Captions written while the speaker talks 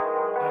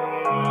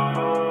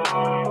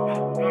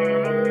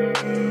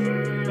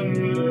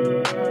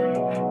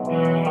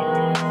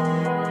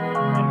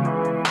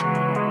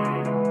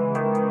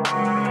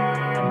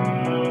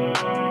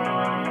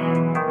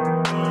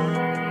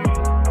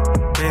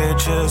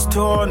es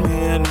tut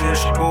mir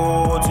nicht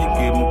gut. Sie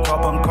geben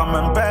Kopf und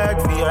kommen back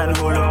wie ein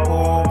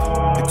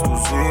Hula-Hoop. Blickst du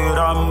sie,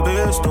 dann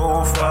bist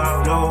du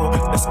verflucht.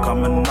 Es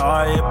kommen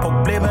neue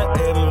Probleme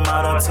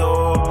immer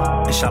dazu.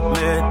 Ich hab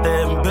mit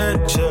den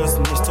Bitches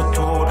nichts zu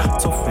tun.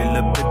 Zu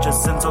viele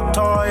Bitches sind so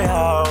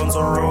teuer und so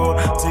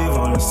rude. Sie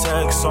wollen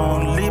Sex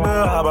und Liebe,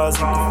 aber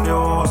sind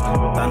confused.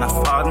 Danach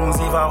fragen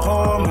sie,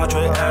 warum hat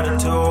Dre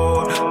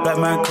Attitude? Bleib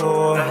mal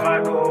cool,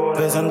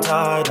 wir sind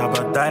tight,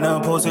 aber deine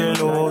Pussy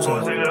lose.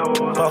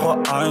 Brauche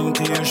ein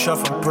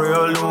T-Shirt von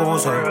Prayer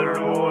Loser.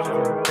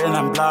 Bin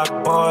ein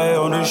Black Boy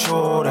und ich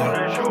shoote.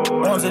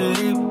 Und sie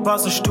liebt,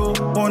 was ich tu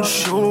und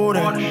shoote.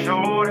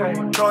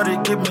 Shorty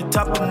gibt mir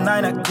Tapp in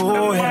einer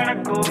Kuhle.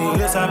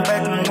 Sie ist ein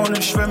Becken und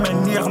ich schwimme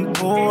in ihrem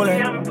Pool.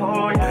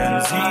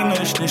 Wenn sie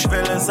mich nicht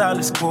will, ist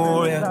alles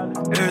cool, yeah.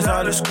 Ist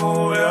alles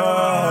cool,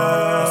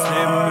 yeah. Das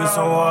Leben ist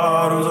so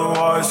hart und so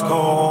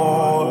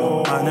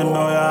eiskalt. Meine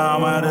neue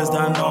Arbeit ist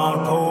ein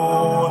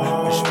Northpole.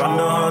 Ich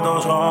wandere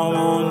durch Raum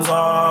und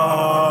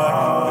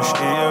Zeit. Ich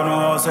stehe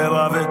nur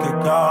selber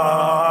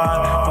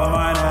weggegangen. Und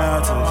mein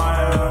Herz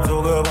ist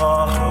so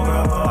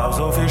gebrochen. Hab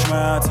so viel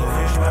Schmerz.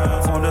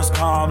 Und es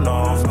kommt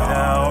noch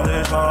mehr. Und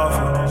ich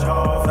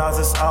hoffe, dass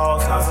es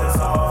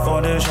aufhört.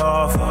 Und ich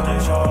hoffe,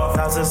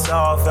 dass es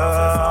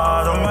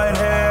aufhört. Und mein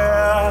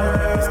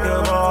Herz ist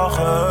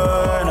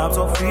gebrochen. Hab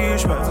so viel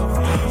Schmerz.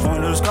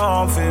 Und es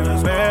kommt viel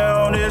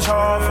mehr. Und ich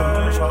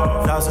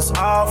hoffe, dass es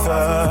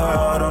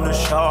aufhört. Und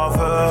ich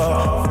hoffe,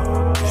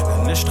 ich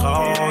bin nicht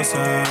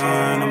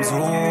draußen am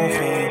Suchen,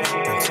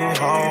 bin zu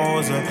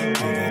Hause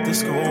und wird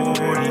es gut,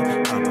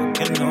 aber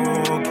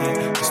genug,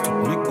 es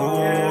tut mir gut,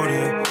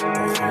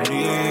 brauche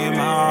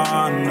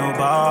niemand,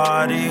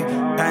 nobody,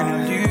 keine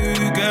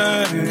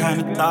Lügen,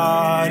 keine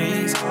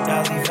Daddies,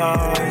 ja sie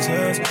weiß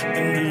es,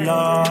 bin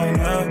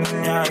alleine,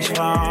 ja ich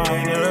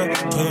weine,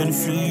 Tränen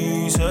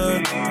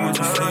fließen, und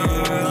sie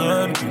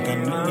frieren, bin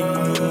keine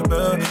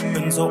Liebe,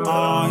 bin so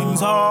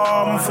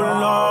einsam und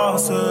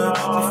verlassen,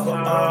 sie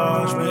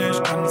verarscht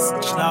mich, kann es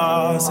nicht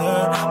lassen,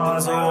 bin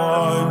so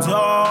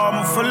einsam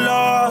und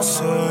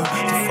verlassen,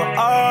 sie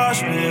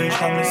verarscht mich,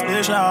 kann es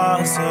nicht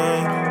lassen,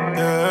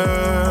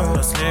 yeah.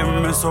 Das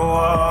Leben ist so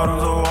hart und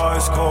so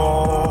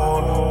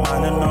eiskalt,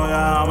 meine neue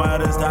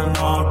Arbeit ist ein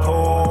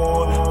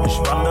Northpole, ich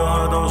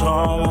wandere durch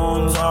Raum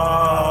und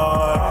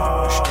Zeit,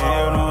 ich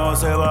stehe nur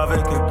selber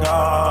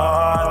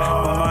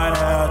weggegangen, und mein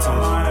Herz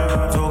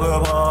ist so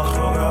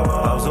gebrochen,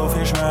 hab so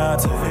viel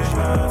Schmerz,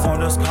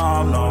 und es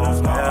kam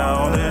noch mehr,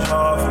 und ich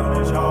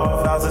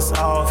hoffe, dass es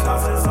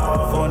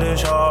aufhört, und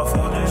ich hoffe,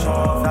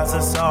 dass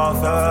es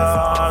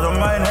aufhört, und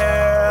mein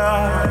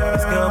Herz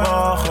ist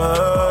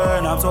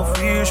gebrochen, hab so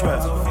viel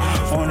Schmerz,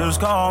 und es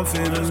kommt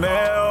viel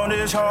mehr, und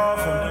ich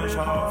hoffe,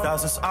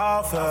 dass es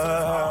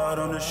aufhört,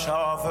 und ich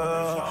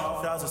hoffe,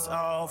 dass es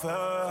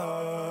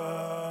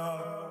aufhört.